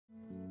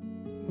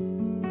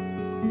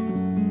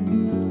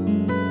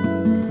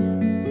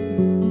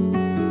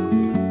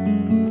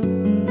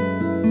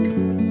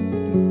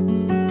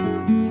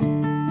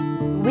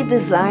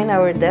design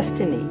our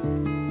destiny.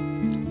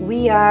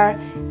 We are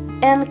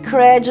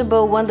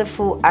incredible,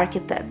 wonderful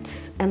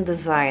architects and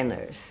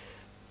designers.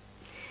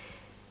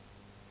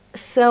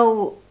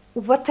 So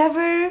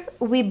whatever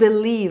we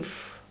believe,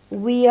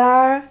 we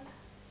are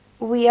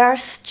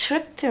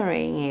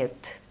structuring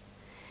it.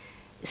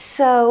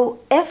 So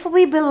if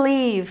we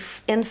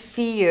believe in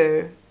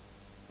fear,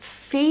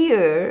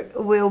 fear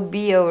will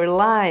be our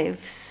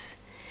lives.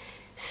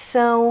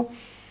 So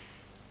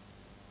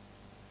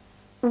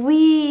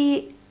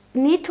we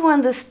need to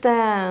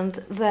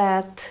understand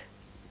that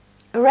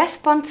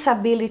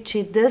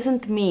responsibility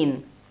doesn't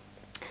mean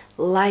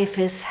life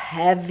is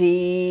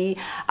heavy,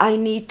 I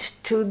need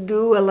to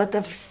do a lot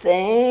of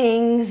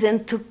things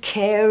and to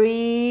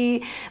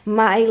carry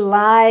my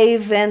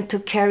life and to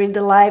carry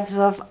the lives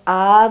of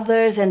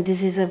others, and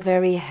this is a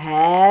very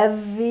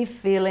heavy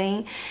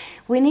feeling.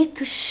 We need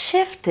to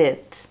shift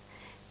it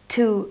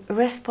to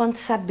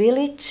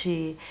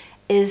responsibility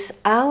is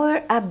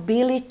our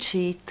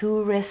ability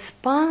to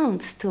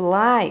respond to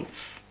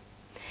life.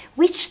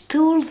 Which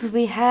tools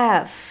we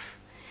have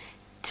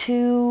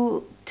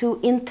to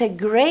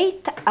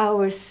integrate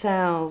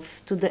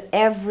ourselves to the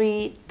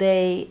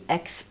everyday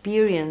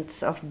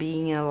experience of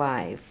being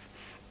alive.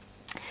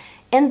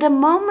 And the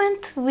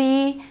moment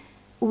we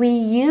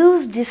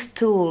use these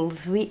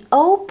tools, we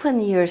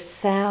open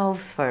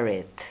yourselves for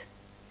it.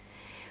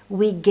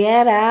 We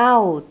get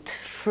out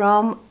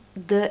from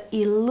the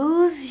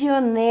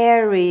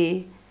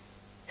illusionary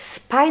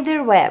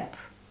spider web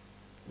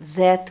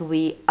that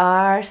we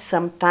are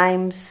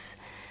sometimes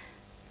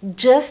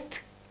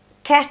just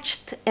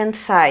catched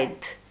inside,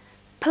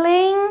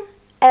 playing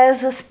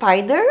as a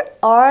spider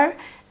or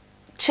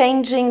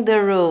changing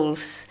the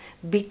rules,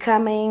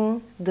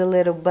 becoming the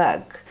little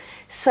bug.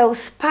 So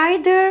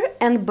spider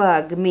and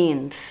bug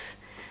means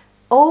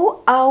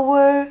all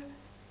our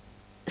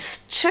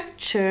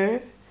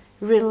structure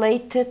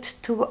related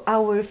to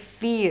our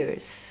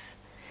fears.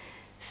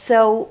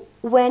 So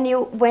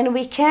when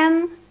we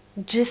can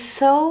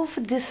dissolve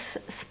this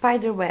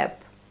spider web,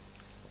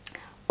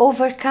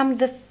 overcome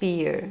the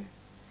fear,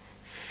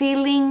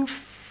 feeling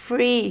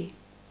free,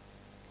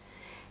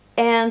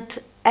 and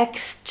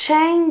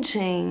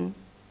exchanging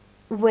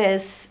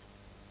with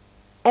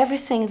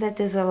everything that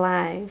is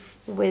alive,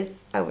 with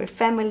our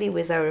family,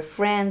 with our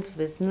friends,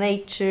 with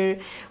nature,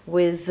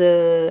 with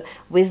the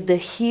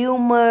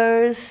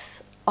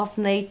humors of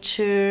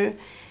nature,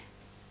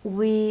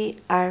 we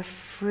are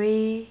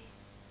free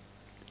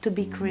to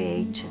be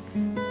creative.